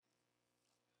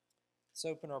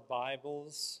Let's open our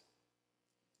Bibles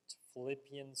to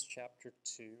Philippians chapter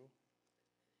 2,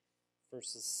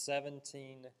 verses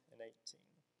 17 and 18.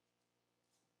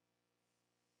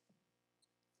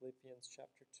 Philippians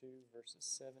chapter 2, verses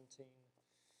 17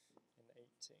 and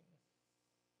 18.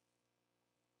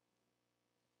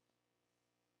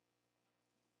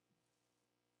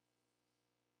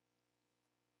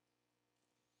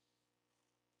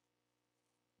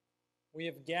 We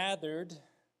have gathered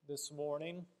this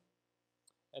morning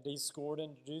at East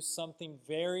Gordon to do something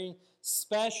very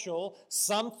special,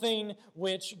 something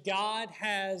which God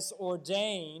has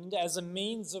ordained as a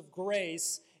means of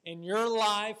grace in your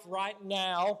life right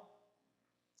now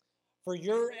for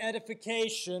your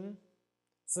edification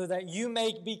so that you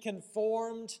may be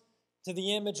conformed to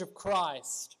the image of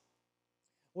Christ.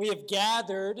 We have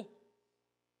gathered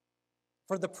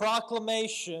for the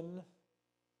proclamation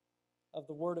of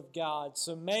the Word of God.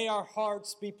 So may our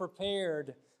hearts be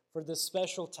prepared for this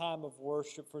special time of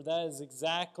worship, for that is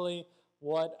exactly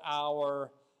what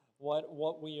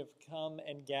we have come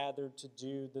and gathered to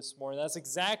do this morning. That's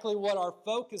exactly what our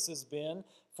focus has been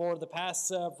for the past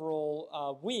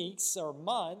several weeks or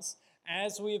months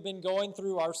as we have been going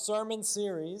through our sermon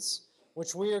series,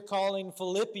 which we are calling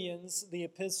Philippians, the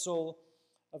Epistle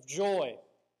of Joy.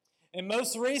 And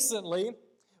most recently,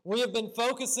 we have been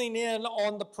focusing in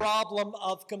on the problem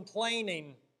of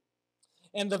complaining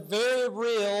and the very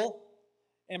real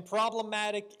and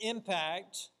problematic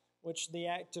impact which the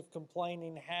act of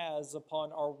complaining has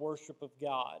upon our worship of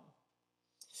God.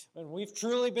 And we've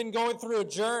truly been going through a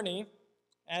journey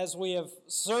as we have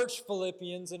searched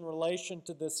Philippians in relation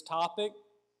to this topic.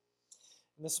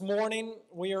 And this morning,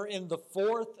 we are in the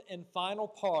fourth and final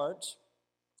part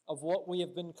of what we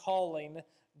have been calling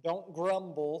Don't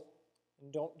Grumble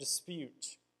and Don't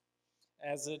Dispute,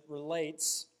 as it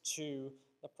relates to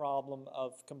the problem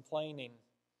of complaining.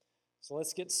 So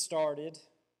let's get started.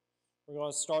 We're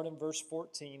going to start in verse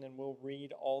 14 and we'll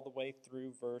read all the way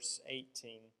through verse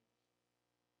 18. It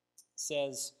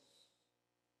says,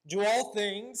 "Do all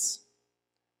things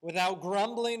without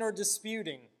grumbling or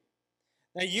disputing,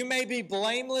 that you may be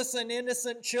blameless and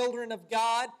innocent children of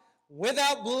God,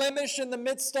 without blemish in the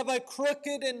midst of a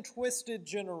crooked and twisted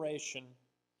generation,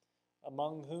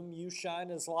 among whom you shine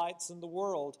as lights in the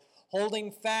world,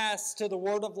 holding fast to the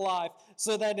word of life,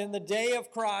 so that in the day of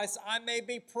Christ I may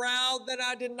be proud that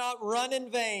I did not run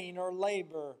in vain or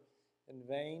labor in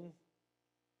vain.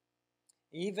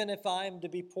 Even if I am to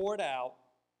be poured out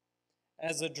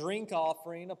as a drink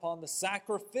offering upon the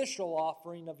sacrificial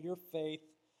offering of your faith,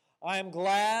 I am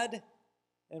glad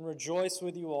and rejoice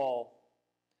with you all.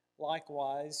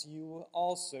 Likewise, you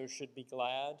also should be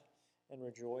glad and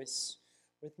rejoice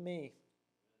with me."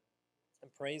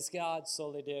 And praise God,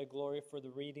 Soli Deo Gloria, for the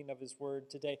reading of His Word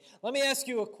today. Let me ask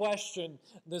you a question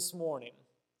this morning.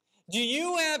 Do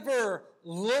you ever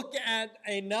look at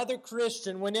another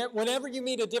Christian, whenever you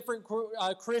meet a different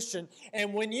Christian,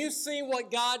 and when you see what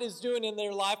God is doing in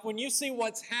their life, when you see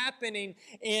what's happening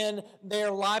in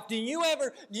their life,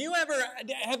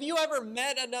 have you ever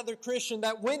met another Christian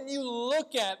that when you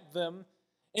look at them,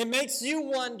 it makes you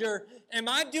wonder, am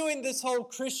I doing this whole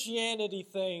Christianity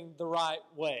thing the right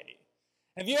way?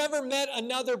 Have you ever met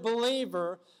another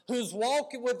believer whose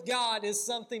walk with God is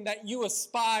something that you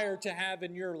aspire to have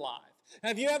in your life?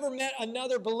 Have you ever met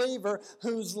another believer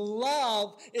whose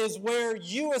love is where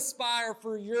you aspire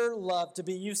for your love to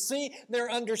be? You see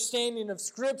their understanding of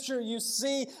Scripture. You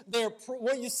see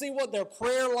what their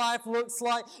prayer life looks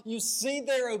like. You see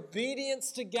their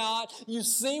obedience to God. You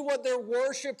see what their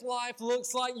worship life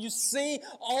looks like. You see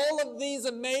all of these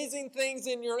amazing things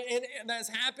that's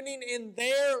happening in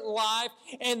their life,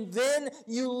 and then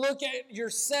you look at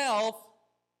yourself,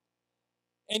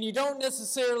 and you don't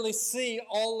necessarily see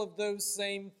all of those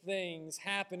same things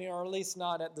happening, or at least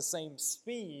not at the same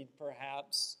speed,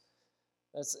 perhaps,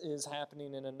 that is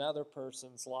happening in another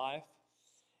person's life.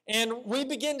 And we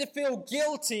begin to feel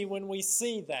guilty when we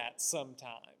see that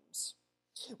sometimes.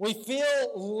 We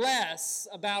feel less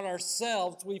about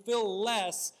ourselves. We feel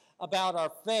less about our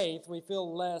faith. We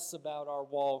feel less about our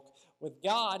walk with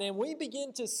God. And we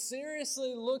begin to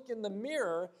seriously look in the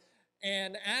mirror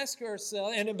and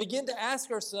begin to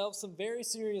ask ourselves some very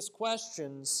serious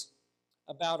questions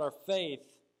about our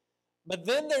faith. But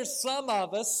then there's some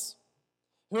of us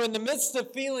who, in the midst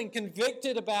of feeling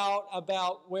convicted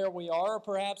about where we are, or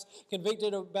perhaps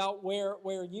convicted about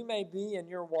where you may be in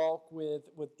your walk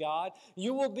with God,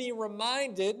 you will be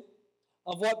reminded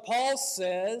of what Paul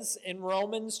says in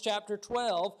Romans chapter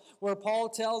 12, where Paul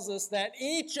tells us that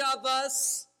each of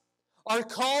us are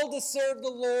called to serve the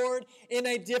Lord in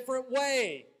a different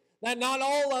way. That not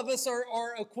all of us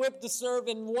are equipped to serve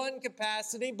in one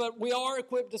capacity, but we are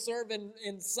equipped to serve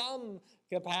in some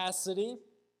capacity.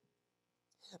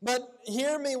 But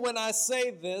hear me when I say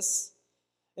this,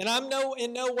 and I'm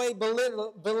in no way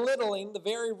belittling the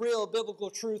very real biblical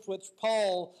truth which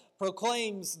Paul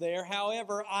proclaims there.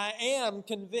 However, I am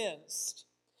convinced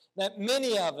that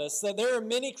many of us, that there are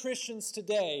many Christians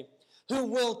today who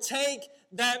will take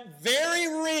that very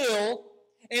real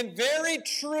and very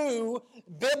true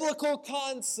biblical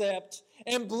concept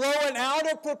and blow it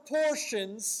out of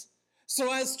proportions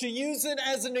so as to use it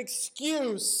as an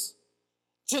excuse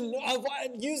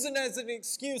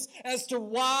as to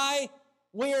why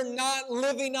we are not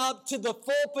living up to the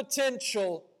full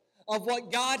potential of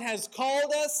what God has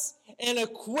called us and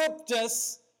equipped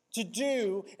us to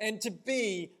do and to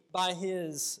be by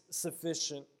His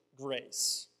sufficient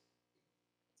grace.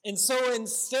 And so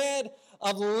instead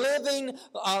of living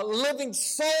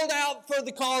sold out for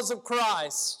the cause of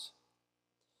Christ,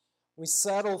 we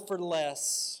settle for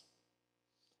less,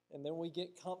 and then we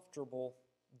get comfortable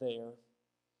there.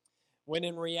 When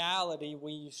in reality,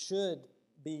 we should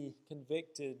be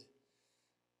convicted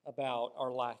about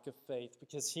our lack of faith.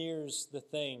 Because here's the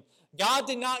thing. God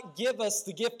did not give us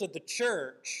the gift of the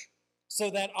church so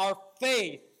that our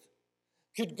faith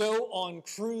could go on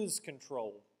cruise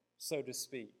control, so to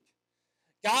speak.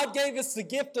 God gave us the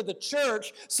gift of the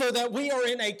church so that we are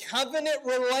in a covenant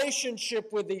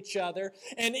relationship with each other.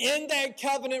 And in that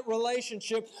covenant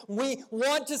relationship, we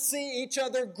want to see each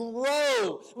other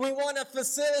grow. We want to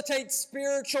facilitate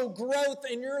spiritual growth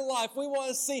in your life. We want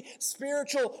to see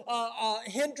spiritual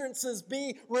hindrances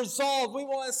be resolved. We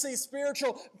want to see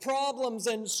spiritual problems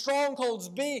and strongholds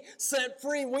be set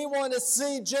free. We want to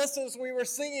see, just as we were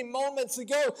singing moments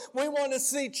ago, we want to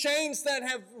see chains that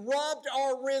have rubbed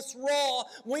our wrists raw.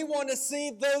 We want to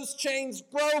see those chains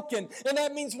broken. And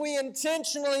that means we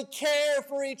intentionally care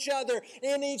for each other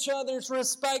in each other's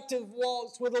respective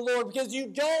walks with the Lord. Because you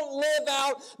don't live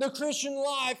out the Christian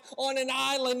life on an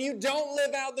island. You don't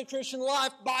live out the Christian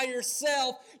life by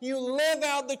yourself. You live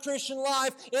out the Christian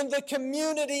life in the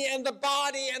community and the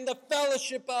body and the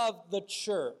fellowship of the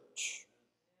church.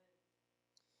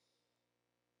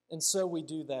 And so we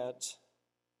do that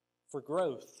for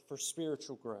growth, for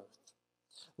spiritual growth.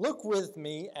 Look with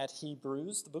me at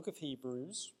Hebrews, the book of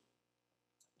Hebrews,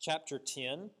 chapter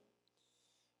 10,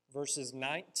 verses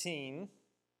 19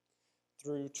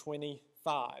 through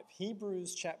 25.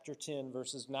 Hebrews chapter 10,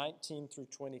 verses 19 through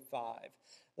 25.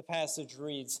 The passage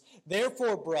reads,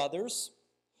 "Therefore, brothers,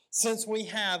 since we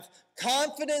have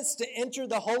confidence to enter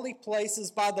the holy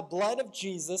places by the blood of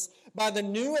Jesus, by the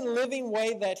new and living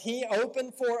way that He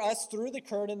opened for us through the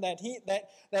curtain that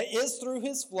is through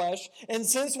His flesh, and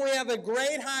since we have a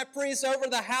great high priest over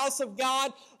the house of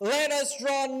God, let us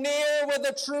draw near with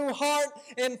a true heart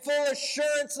and full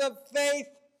assurance of faith,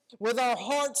 with our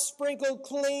hearts sprinkled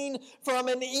clean from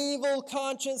an evil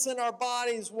conscience and our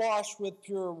bodies washed with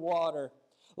pure water.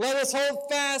 Let us hold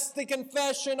fast the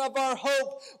confession of our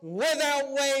hope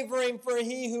without wavering, for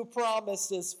He who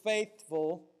promised is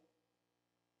faithful.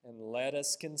 And let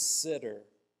us consider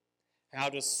how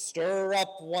to stir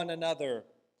up one another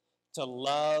to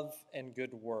love and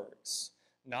good works,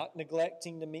 not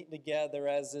neglecting to meet together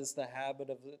as is the habit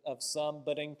of some,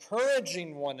 but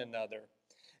encouraging one another,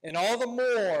 and all the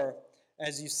more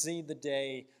as you see the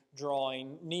day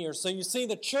drawing near." So you see,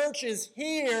 the church is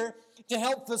here to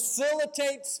help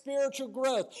facilitate spiritual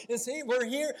growth. We're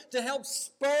here to help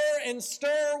spur and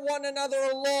stir one another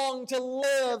along to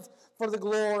live for the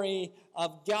glory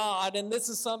of God. And this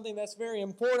is something that's very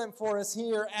important for us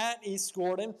here at East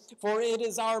Gordon, for it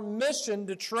is our mission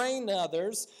to train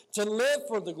others to live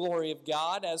for the glory of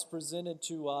God as presented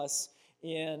to us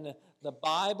in the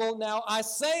Bible. Now, I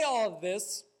say all of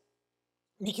this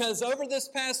because over this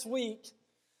past week,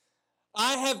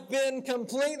 I have been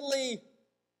completely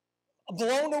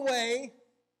blown away,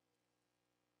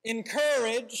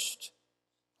 encouraged,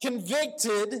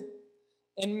 convicted,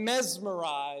 and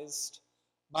mesmerized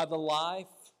by the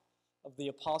life of the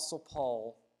Apostle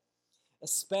Paul,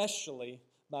 especially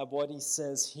by what he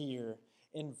says here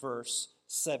in verse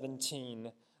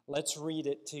 17. Let's read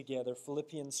it together.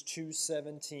 Philippians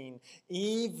 2:17.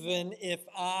 "Even if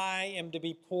I am to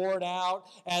be poured out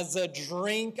as a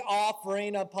drink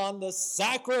offering upon the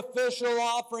sacrificial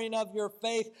offering of your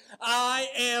faith, I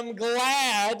am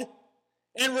glad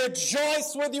and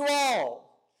rejoice with you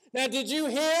all. Now, did you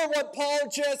hear what Paul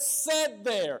just said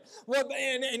there? Well,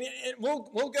 and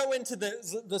we'll go into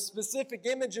the specific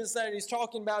images that he's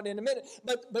talking about in a minute.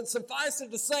 But suffice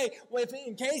it to say,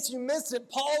 in case you missed it,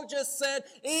 Paul just said,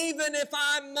 even if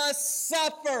I must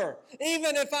suffer,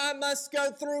 even if I must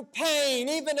go through pain,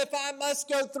 even if I must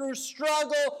go through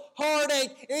struggle,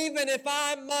 heartache, even if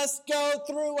I must go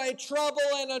through a trouble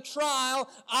and a trial,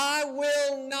 I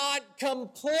will not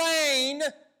complain,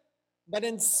 but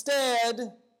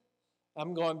instead,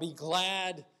 I'm going to be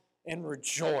glad and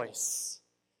rejoice.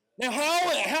 Now,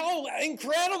 how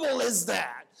incredible is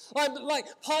that? Like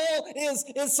Paul is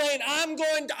saying, I'm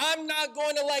not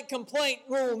going to let complaint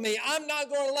rule me. I'm not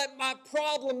going to let my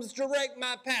problems direct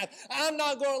my path. I'm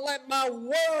not going to let my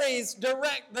worries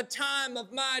direct the time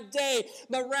of my day.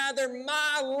 But rather,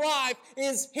 my life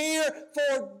is here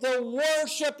for the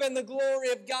worship and the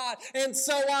glory of God. And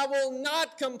so I will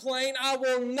not complain. I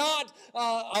will not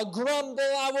grumble.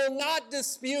 I will not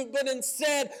dispute. But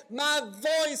instead, my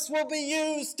voice will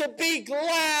be used to be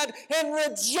glad and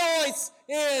rejoice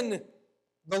in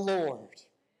the Lord.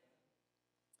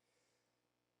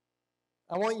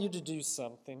 I want you to do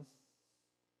something.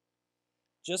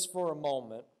 Just for a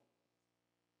moment,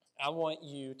 I want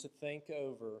you to think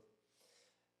over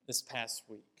this past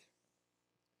week.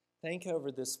 Think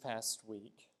over this past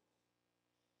week.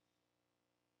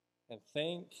 And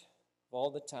think of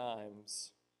all the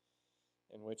times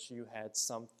in which you had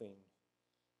something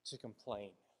to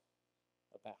complain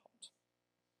about.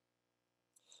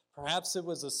 Perhaps it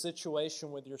was a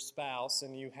situation with your spouse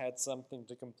and you had something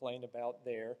to complain about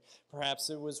there. Perhaps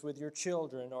it was with your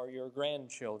children or your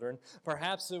grandchildren.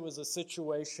 Perhaps it was a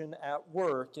situation at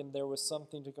work and there was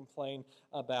something to complain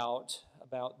about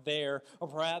there. Or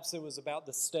perhaps it was about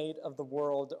the state of the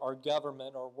world or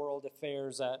government or world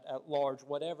affairs at large.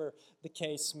 Whatever the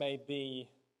case may be,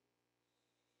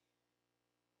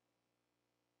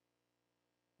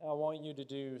 I want you to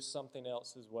do something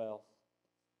else as well.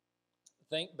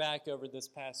 Think back over this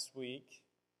past week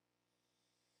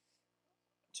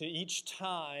to each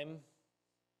time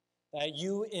that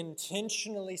you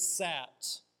intentionally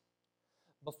sat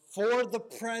before the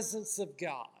presence of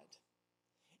God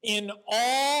in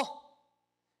awe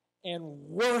and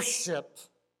worship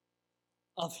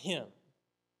of Him.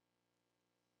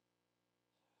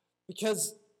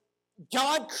 Because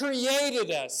God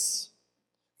created us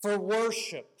for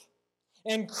worship,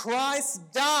 and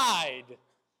Christ died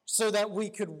so that we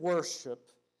could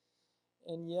worship.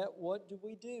 And yet, what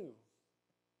do?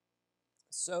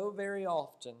 So very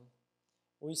often,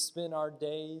 we spend our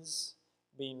days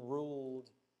being ruled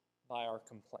by our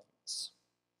complaints.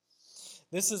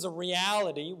 This is a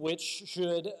reality which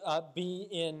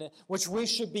we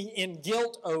should be in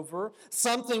guilt over,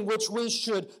 something which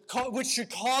should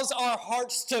cause our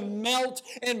hearts to melt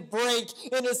and break.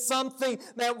 It is something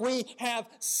that we have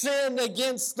sinned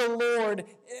against the Lord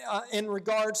in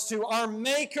regards to our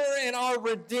Maker and our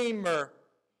Redeemer.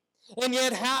 And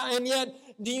yet,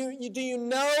 do you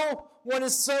know what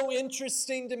is so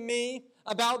interesting to me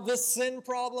about this sin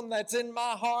problem that's in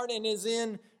my heart and is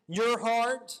in your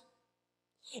heart?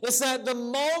 It's that the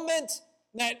moment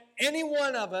that any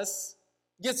one of us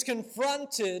gets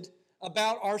confronted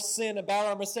about our sin, about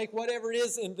our mistake, whatever it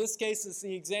is, in this case it's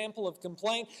the example of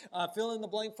complaint, fill in the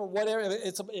blank for whatever,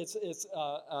 it's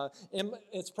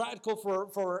practical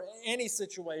for any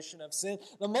situation of sin.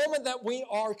 The moment that we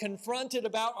are confronted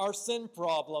about our sin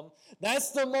problem, that's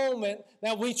the moment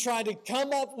that we try to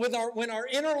come up with when our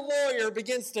inner lawyer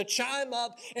begins to chime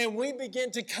up and we begin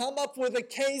to come up with a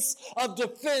case of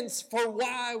defense for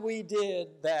why we did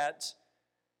that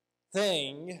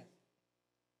thing,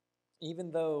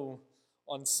 even though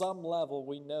on some level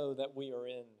we know that we are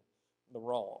in the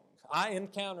wrong. I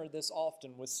encounter this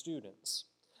often with students.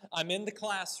 I'm in the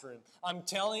classroom. I'm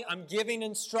giving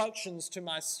instructions to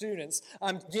my students.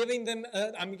 I'm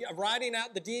writing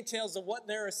out the details of what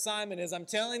their assignment is. I'm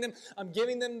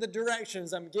giving them the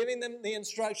directions. I'm giving them the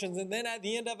instructions. And then at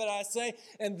the end of it, I say,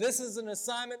 and this is an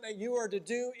assignment that you are to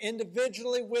do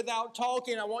individually without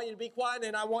talking. I want you to be quiet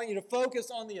and I want you to focus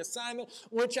on the assignment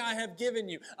which I have given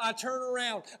you. I turn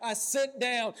around. I sit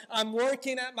down. I'm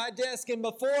working at my desk. And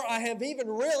before I have even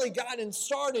really gotten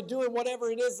started doing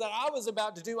whatever it is that I was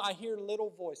about to do, I hear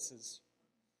little voices.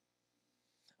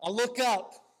 I look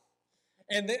up,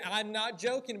 and I'm not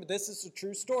joking, but this is a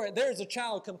true story. There's a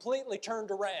child completely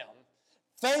turned around,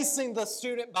 facing the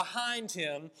student behind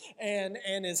him, and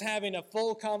is having a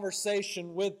full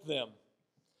conversation with them.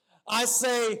 I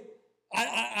say,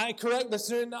 I correct the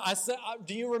student. I said,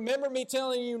 do you remember me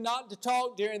telling you not to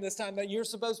talk during this time, that you're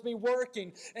supposed to be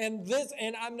working? And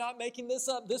I'm not making this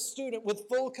up. This student with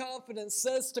full confidence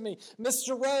says to me,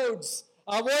 Mr. Rhodes,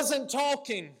 I wasn't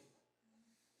talking.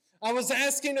 I was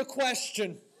asking a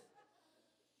question.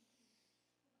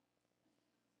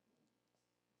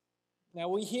 Now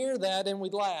we hear that and we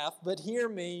laugh, but hear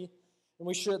me, and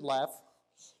we should laugh,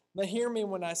 but hear me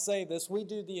when I say this, we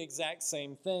do the exact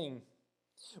same thing.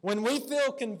 When we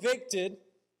feel convicted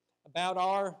about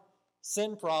our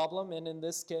sin problem, and in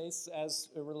this case, as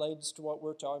it relates to what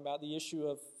we're talking about, the issue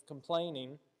of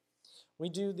complaining, we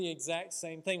do the exact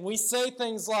same thing. We say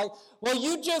things like, well,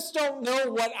 you just don't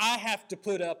know what I have to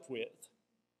put up with.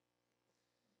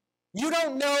 You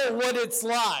don't know what it's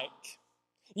like.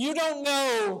 You don't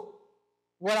know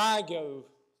what I go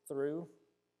through.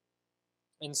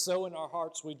 And so in our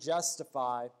hearts we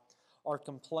justify our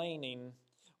complaining,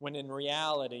 when in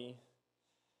reality,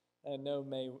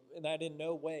 that in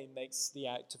no way makes the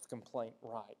act of complaint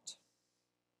right.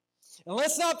 And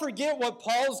let's not forget what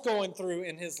Paul's going through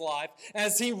in his life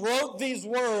as he wrote these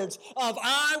words of,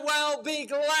 I will be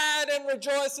glad and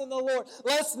rejoice in the Lord.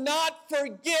 Let's not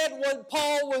forget what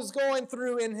Paul was going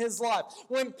through in his life.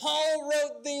 When Paul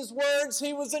wrote these words,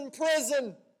 he was in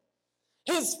prison.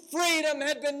 His freedom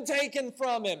had been taken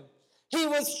from him. He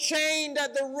was chained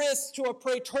at the wrist to a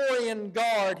Praetorian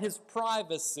guard. His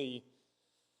privacy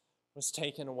was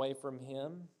taken away from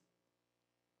him.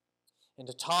 And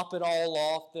to top it all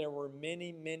off, there were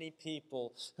many, many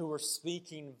people who were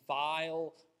speaking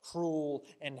vile, cruel,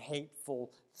 and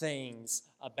hateful things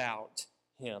about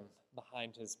him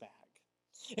behind his back.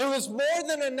 It was more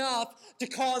than enough to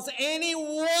cause any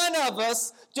one of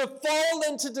us to fall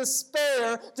into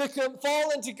despair, to fall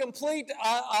into feel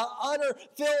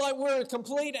like we're a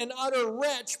complete and utter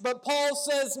wretch. But Paul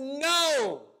says,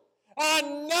 no, I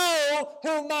know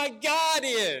who my God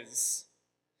is.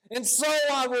 And so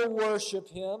I will worship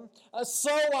him.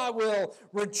 So I will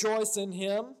rejoice in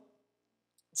him.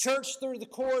 Church, through the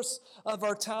course of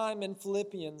our time in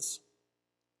Philippians,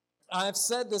 I've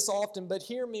said this often, but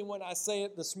hear me when I say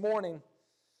it this morning.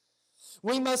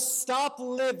 We must stop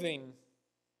living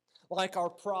like our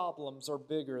problems are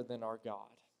bigger than our God.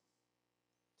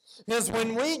 Because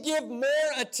when we give more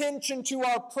attention to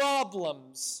our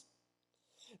problems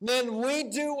than we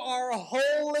do our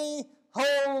holy,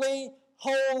 holy,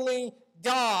 holy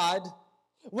God,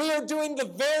 we are doing the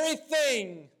very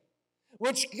thing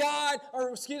which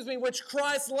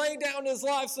Christ laid down his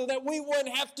life so that we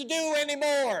wouldn't have to do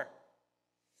anymore.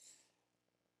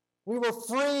 We were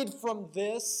freed from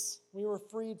this. We were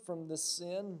freed from this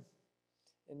sin.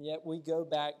 And yet we go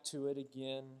back to it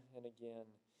again and again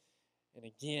and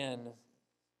again.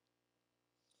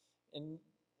 And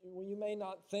you may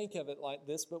not think of it like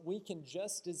this, but we can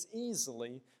just as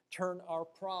easily turn our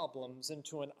problems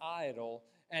into an idol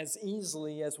as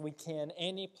easily as we can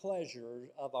any pleasure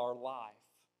of our life.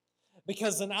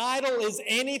 Because an idol is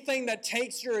anything that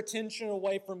takes your attention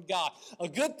away from God. A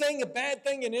good thing, a bad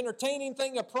thing, an entertaining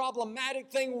thing, a problematic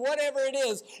thing, whatever it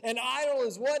is. An idol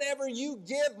is whatever you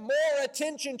give more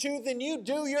attention to than you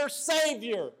do your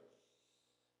Savior.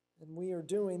 And we are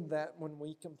doing that when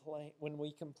we complain.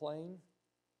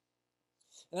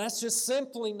 And that's just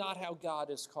simply not how God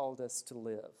has called us to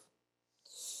live.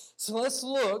 So let's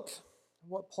look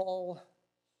what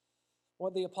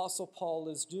the Apostle Paul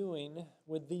is doing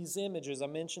with these images. I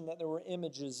mentioned that there were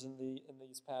images in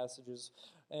these passages,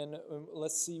 and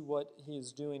let's see what he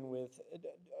is doing with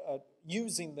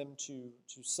using them to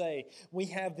say. We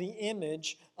have the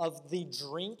image of the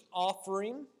drink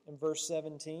offering in verse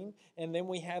 17, and then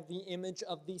we have the image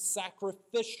of the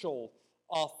sacrificial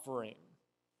offering.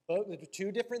 Both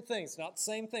two different things, not the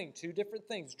same thing, two different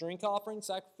things. Drink offering,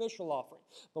 sacrificial offering.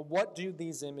 But what do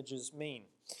these images mean?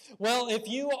 Well, if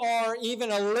you are even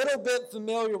a little bit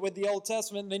familiar with the Old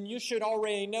Testament, then you should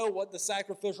already know what the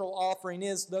sacrificial offering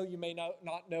is, though you may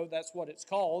not know that's what it's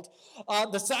called.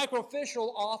 The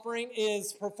sacrificial offering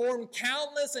is performed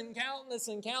countless and countless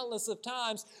and countless of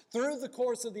times through the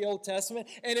course of the Old Testament,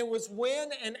 and it was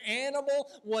when an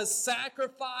animal was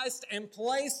sacrificed and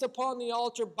placed upon the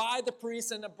altar by the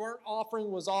priest and a burnt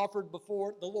offering was offered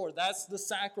before the Lord. That's the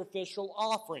sacrificial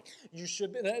offering.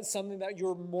 That's something that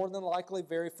you're more than likely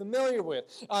very familiar with.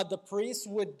 The priests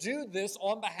would do this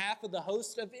on behalf of the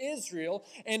host of Israel,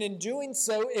 and in doing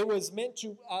so, it was meant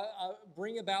to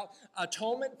bring about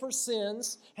atonement for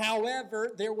sins.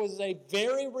 However, there was a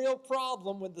very real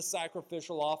problem with the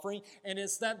sacrificial offering, and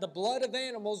it's that the blood of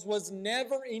animals was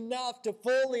never enough to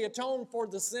fully atone for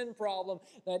the sin problem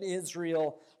that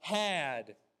Israel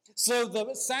had. So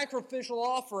the sacrificial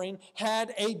offering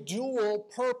had a dual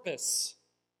purpose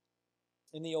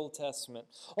in the Old Testament.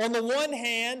 On the one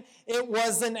hand, it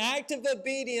was an act of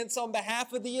obedience on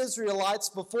behalf of the Israelites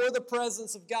before the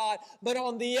presence of God. But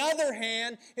on the other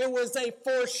hand, it was a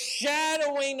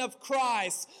foreshadowing of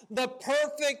Christ, the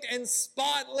perfect and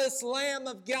spotless Lamb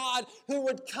of God who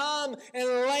would come and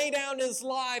lay down his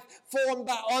life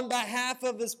on behalf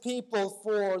of his people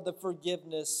for the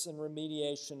forgiveness and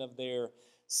remediation of their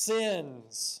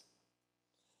sins.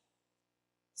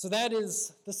 So that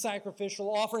is the sacrificial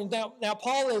offering. Now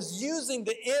Paul is using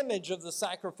the image of the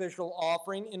sacrificial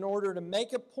offering in order to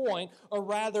make a point, or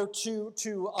rather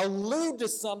to allude to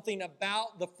something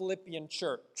about the Philippian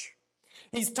church.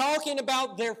 He's talking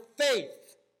about their faith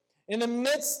in the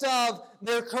midst of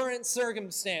their current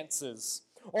circumstances,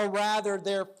 or rather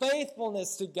their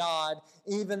faithfulness to God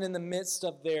even in the midst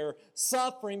of their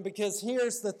suffering. Because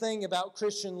here's the thing about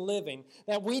Christian living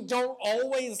that we don't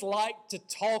always like to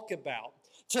talk about.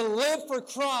 To live for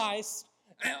Christ,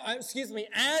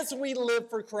 as we live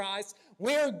for Christ,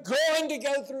 we're going to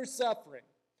go through suffering.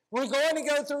 We're going to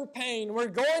go through pain. We're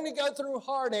going to go through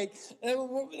heartache.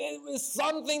 It is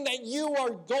something that you are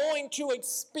going to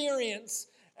experience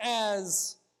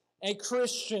as a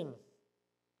Christian.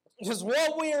 Because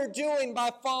what we are doing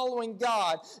by following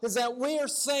God is that we are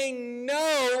saying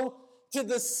no to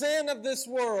the sin of this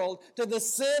world, to the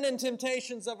sin and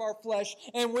temptations of our flesh,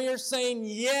 and we are saying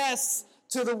yes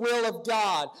to the will of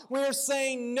God. We are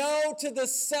saying no to the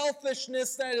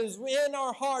selfishness that is in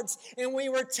our hearts, and we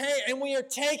are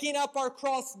taking up our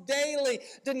cross daily,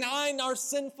 denying our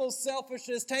sinful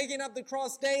selfishness, taking up the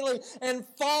cross daily, and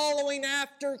following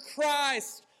after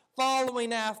Christ,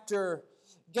 following after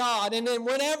God. And then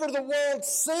whenever the world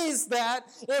sees that,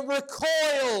 it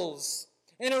recoils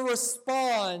and it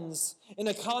responds in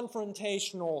a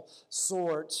confrontational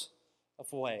sort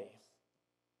of way.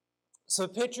 So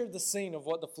picture the scene of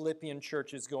what the Philippian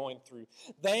church is going through.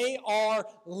 They are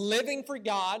living for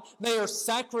God. They are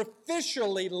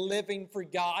sacrificially living for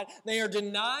God. They are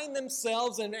denying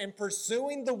themselves and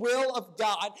pursuing the will of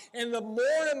God. And the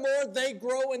more and more they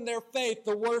grow in their faith,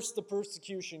 the worse the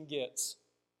persecution gets.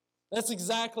 That's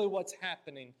exactly what's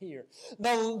happening here.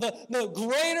 The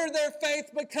greater their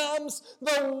faith becomes,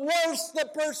 the worse the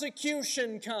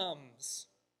persecution comes.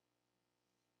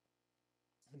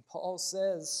 And Paul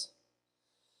says,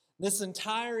 this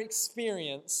entire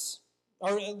experience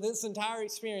of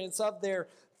their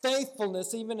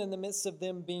faithfulness, even in the midst of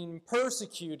them being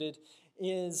persecuted,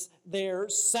 is their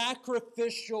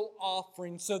sacrificial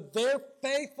offering. So their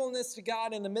faithfulness to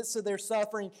God in the midst of their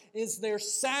suffering is their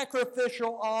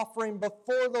sacrificial offering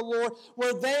before the Lord,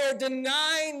 where they are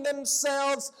denying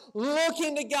themselves,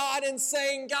 looking to God and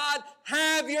saying, God,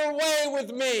 have your way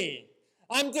with me.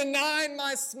 I'm denying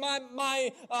my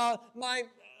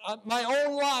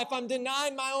own life. I'm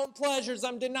denying my own pleasures.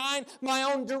 I'm denying my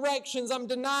own directions. I'm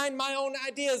denying my own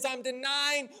ideas. I'm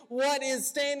denying what is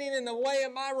standing in the way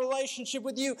of my relationship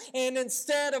with you. And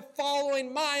instead of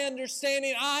following my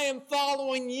understanding, I am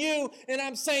following you. And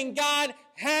I'm saying, God,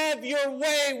 have your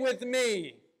way with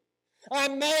me. I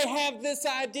may have this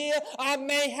idea, I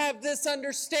may have this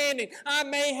understanding, I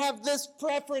may have this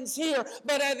preference here,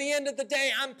 but at the end of the day,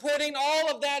 I'm putting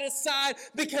all of that aside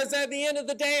because at the end of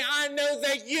the day, I know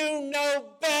that you know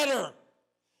better.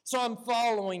 So I'm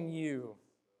following you.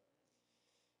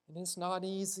 And it's not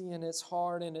easy, and it's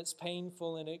hard, and it's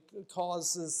painful, and it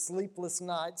causes sleepless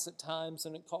nights at times,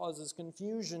 and it causes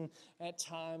confusion at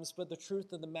times. But the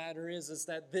truth of the matter is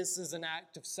that this is an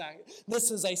act of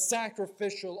this is a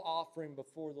sacrificial offering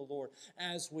before the Lord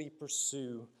as we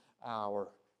pursue our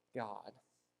God.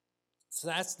 So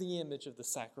that's the image of the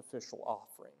sacrificial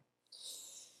offering.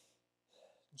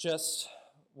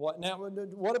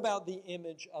 What about the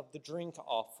image of the drink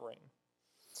offering?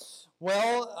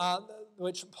 Well,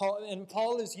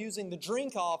 Paul is using the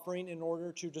drink offering in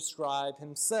order to describe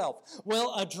himself.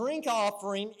 Well, a drink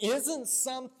offering isn't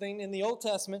something in the Old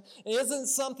Testament, it isn't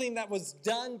something that was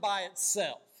done by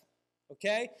itself.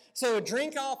 Okay? So a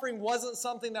drink offering wasn't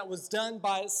something that was done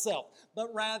by itself,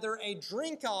 but rather a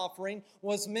drink offering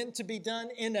was meant to be done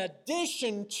in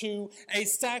addition to a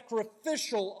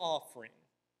sacrificial offering.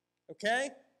 Okay?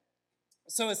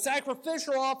 So a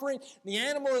sacrificial offering, the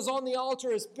animal is on the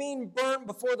altar, is being burnt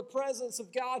before the presence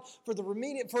of God for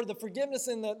the forgiveness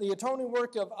and the atoning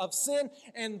work of sin.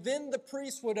 And then the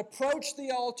priest would approach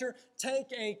the altar, take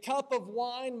a cup of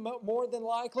wine, more than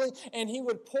likely, and he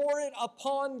would pour it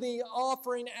upon the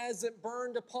offering as it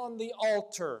burned upon the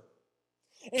altar.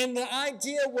 And the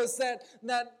idea was that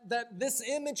this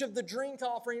image of the drink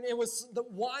offering, it was the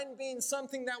wine being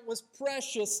something that was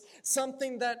precious,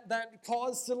 something that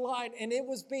caused delight, and it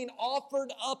was being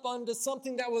offered up unto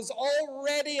something that was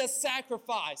already a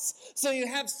sacrifice. So you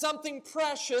have something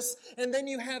precious, and then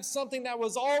you have something that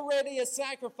was already a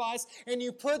sacrifice, and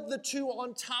you put the two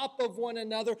on top of one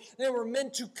another. They were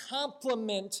meant to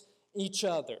complement each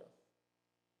other.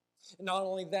 Not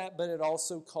only that, but it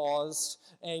also caused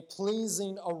a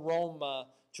pleasing aroma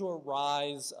to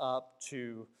arise up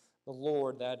to the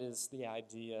Lord. That is the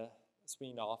idea that's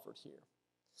being offered here.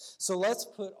 So let's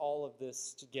put all of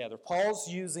this together. Paul's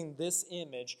using this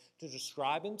image to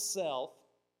describe himself,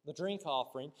 the drink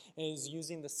offering, and he's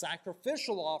using the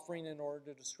sacrificial offering in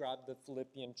order to describe the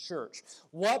Philippian church.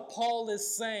 What Paul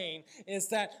is saying is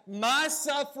that my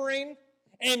suffering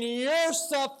and your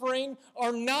suffering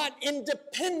are not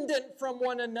independent from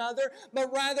one another,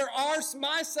 but rather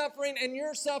my suffering and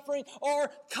your suffering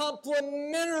are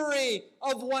complementary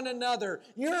of one another.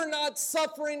 You're not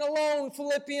suffering alone,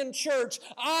 Philippian church.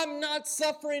 I'm not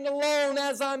suffering alone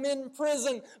as I'm in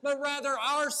prison, but rather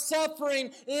our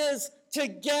suffering is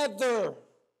together.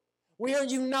 We are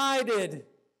united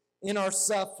in our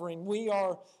suffering.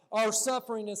 Our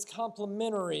suffering is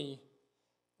complementary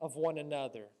of one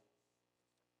another.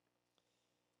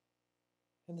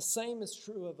 And the same is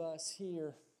true of us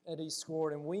here at East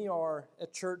Gordon. We are a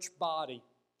church body.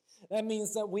 That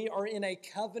means that we are in a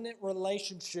covenant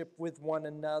relationship with one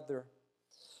another.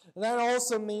 And that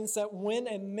also means that when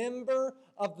a member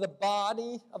of the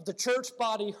body, of the church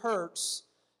body hurts,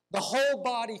 the whole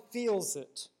body feels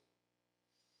it.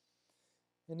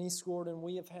 In East Gordon,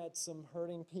 we have had some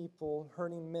hurting people,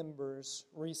 hurting members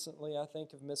recently. I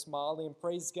think of Miss Molly, and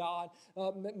praise God,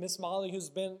 Miss Molly, who's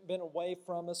been away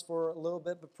from us for a little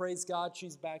bit, but praise God,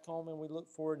 she's back home, and we look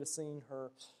forward to seeing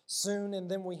her soon. And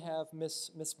then we have Miss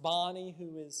Bonnie,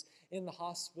 who is in the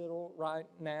hospital right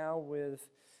now with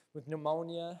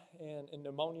pneumonia and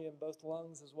pneumonia in both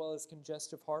lungs, as well as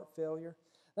congestive heart failure.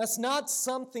 That's not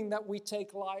something that we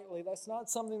take lightly. That's not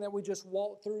something that we just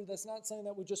walk through. That's not something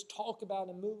that we just talk about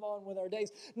and move on with our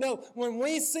days. No, when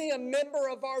we see a member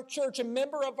of our church, a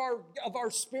member of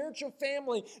our spiritual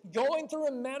family going through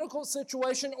a medical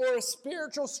situation or a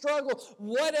spiritual struggle,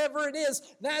 whatever it is,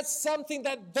 that's something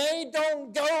that they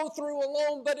don't go through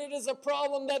alone, but it is a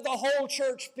problem that the whole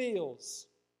church feels.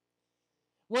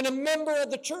 When a member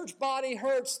of the church body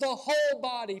hurts, the whole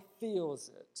body feels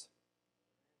it.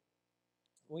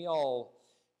 We all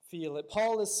feel it.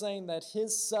 Paul is saying that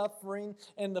his suffering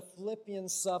and the Philippian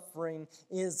suffering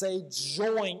is a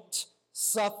joint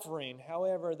suffering.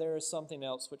 However, there is something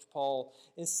else which Paul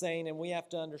is saying, and we have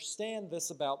to understand this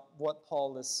about what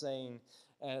Paul is saying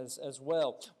as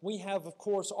well. We have, of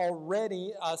course,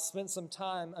 already spent some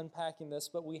time unpacking this,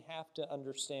 but we have to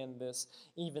understand this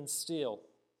even still.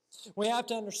 We have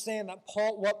to understand that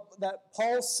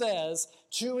Paul says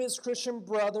to his Christian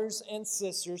brothers and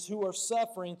sisters who are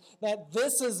suffering that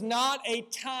this is not a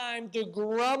time to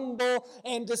grumble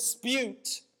and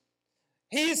dispute.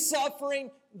 He's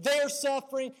suffering, they're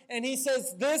suffering, and he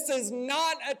says this is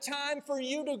not a time for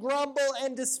you to grumble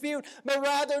and dispute, but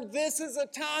rather this is a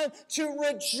time to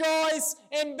rejoice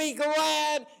and be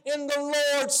glad in the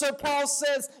Lord. So Paul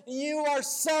says, you are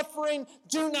suffering,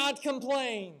 do not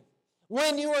complain.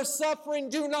 When you are suffering,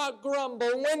 do not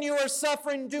grumble. When you are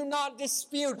suffering, do not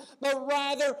dispute, but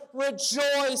rather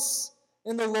rejoice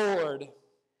in the Lord.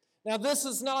 Now, this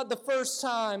is not the first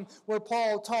time where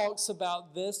Paul talks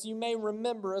about this. You may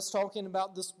remember us talking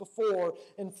about this before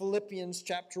in Philippians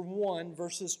chapter 1,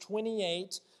 verses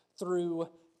 28 through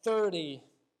 30.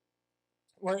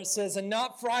 Where it says, and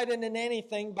not frightened in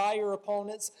anything by your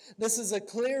opponents. This is a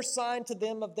clear sign to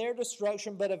them of their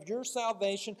destruction, but of your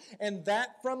salvation, and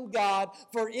that from God.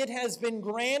 For it has been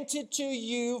granted to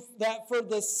you that for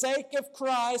the sake of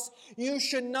Christ, you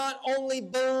should not only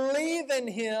believe in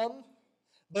him,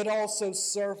 but also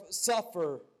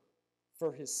suffer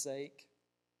for his sake.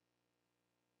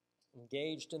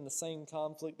 Engaged in the same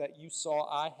conflict that you saw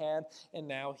I had, and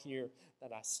now hear that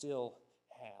I still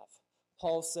have.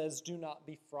 Paul says, do not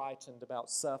be frightened about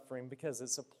suffering because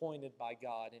it's appointed by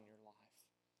God in your life.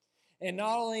 And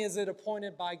not only is it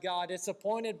appointed by God, it's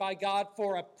appointed by God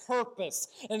for a purpose.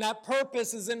 And that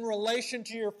purpose is in relation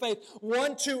to your faith.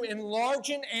 One, to enlarge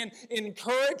and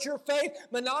encourage your faith,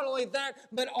 but not only that,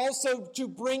 but also to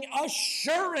bring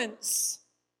assurance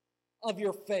of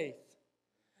your faith.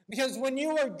 Because when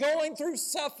you are going through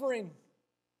suffering,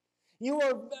 you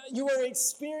are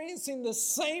experiencing the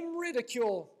same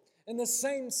ridicule and the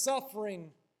same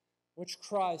suffering which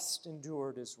Christ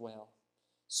endured as well.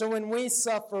 So when we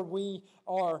suffer, we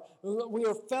are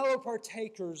fellow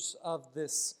partakers of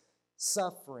this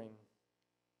suffering.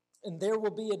 And there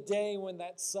will be a day when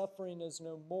that suffering is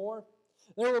no more.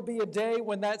 There will be a day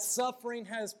when that suffering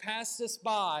has passed us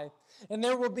by. And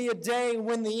there will be a day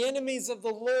when the enemies of the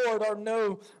Lord are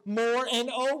no more. And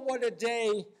oh, what a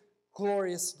day,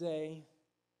 glorious day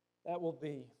that will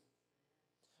be.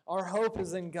 Our hope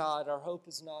is in God. Our hope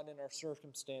is not in our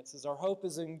circumstances. Our hope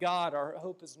is in God. Our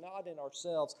hope is not in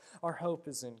ourselves. Our hope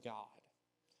is in God.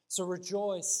 So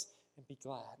rejoice and be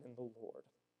glad in the Lord.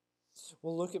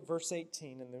 We'll look at verse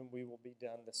 18 and then we will be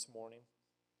done this morning.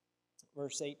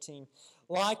 Verse 18,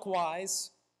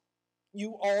 likewise,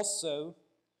 you also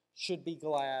should be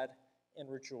glad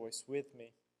and rejoice with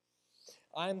me.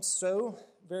 I'm so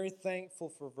very thankful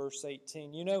for verse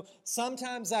 18. You know,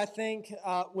 sometimes I think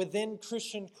within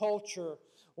Christian culture,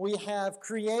 we have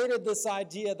created this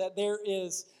idea that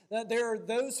there are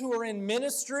those who are in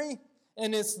ministry,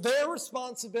 and it's their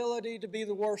responsibility to be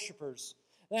the worshipers.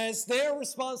 And it's their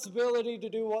responsibility to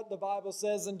do what the Bible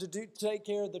says and to take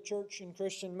care of the church in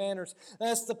Christian manners.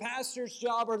 That's the pastor's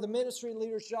job or the ministry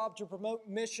leader's job to promote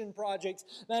mission projects.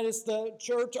 That is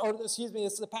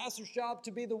it's the pastor's job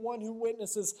to be the one who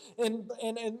witnesses and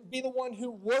be the one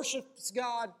who worships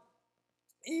God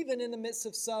even in the midst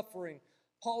of suffering.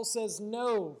 Paul says,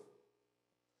 no.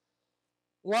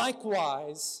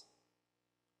 Likewise,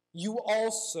 you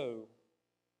also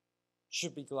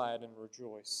should be glad and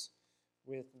rejoice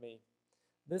with me.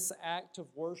 This act of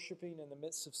worshiping in the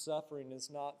midst of suffering is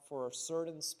not for a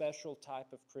certain special type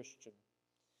of Christian.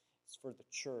 It's for the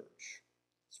church.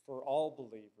 It's for all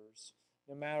believers.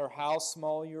 No matter how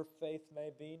small your faith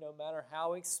may be, no matter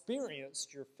how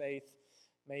experienced your faith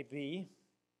may be,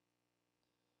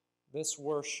 this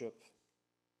worshiping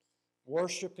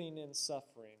in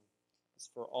suffering, is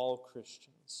for all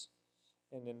Christians.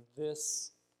 And in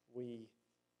this we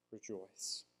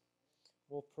rejoice.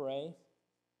 We'll pray.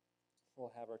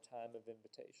 We'll have our time of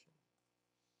invitation.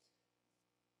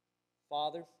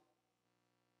 Father,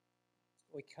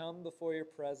 we come before your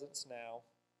presence now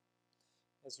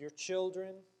as your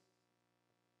children.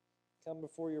 Come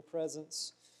before your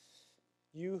presence,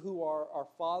 you who are our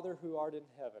Father who art in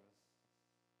heaven.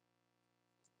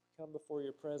 Come before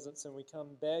your presence and we come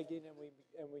begging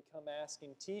and we come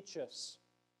asking, teach us.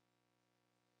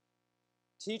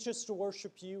 Teach us to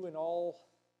worship you in all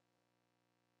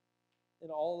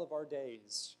of our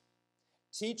days.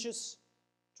 Teach us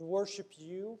to worship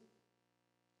you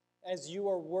as you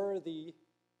are worthy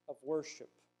of worship.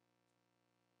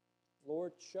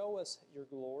 Lord, show us your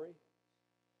glory.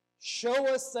 Show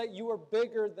us that you are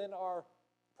bigger than our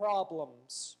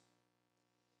problems.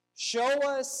 Show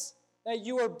us that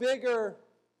you are bigger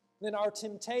than our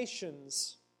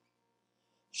temptations.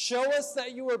 Show us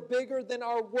that you are bigger than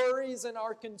our worries and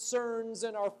our concerns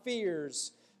and our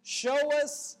fears. Show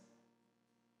us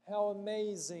how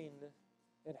amazing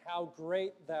and how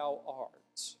great thou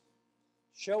art.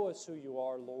 Show us who you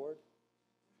are, Lord.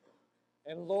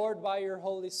 And Lord, by your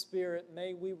Holy Spirit,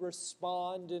 may we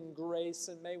respond in grace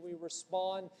and may we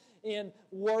respond in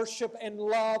worship and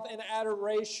love and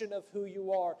adoration of who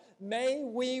you are. May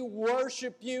we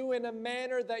worship you in a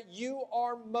manner that you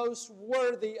are most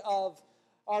worthy of.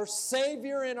 Our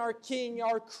Savior and our King,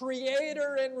 our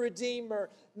Creator and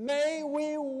Redeemer. May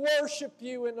we worship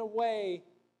you in a way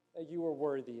that you are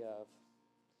worthy of.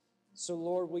 So,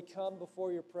 Lord, we come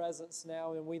before your presence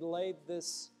now and we lay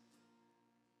this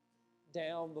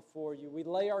down before you. We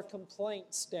lay our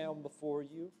complaints down before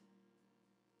you.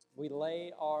 We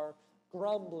lay our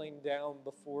grumbling down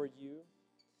before you.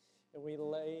 And we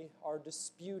lay our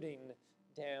disputing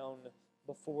down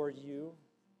before you.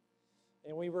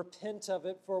 And we repent of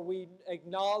it, for we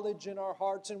acknowledge in our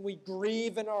hearts and we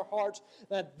grieve in our hearts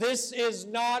that this is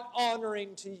not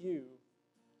honoring to you.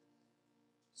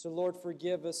 So, Lord,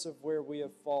 forgive us of where we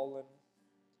have fallen.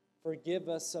 Forgive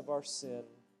us of our sin.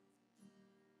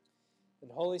 And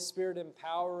Holy Spirit,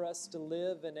 empower us to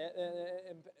live and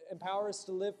empower us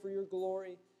to live for your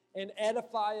glory and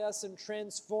edify us and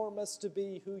transform us to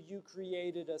be who you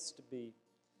created us to be.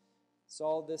 It's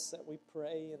all this that we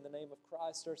pray in the name of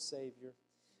Christ our Savior.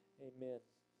 Amen.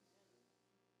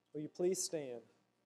 Will you please stand?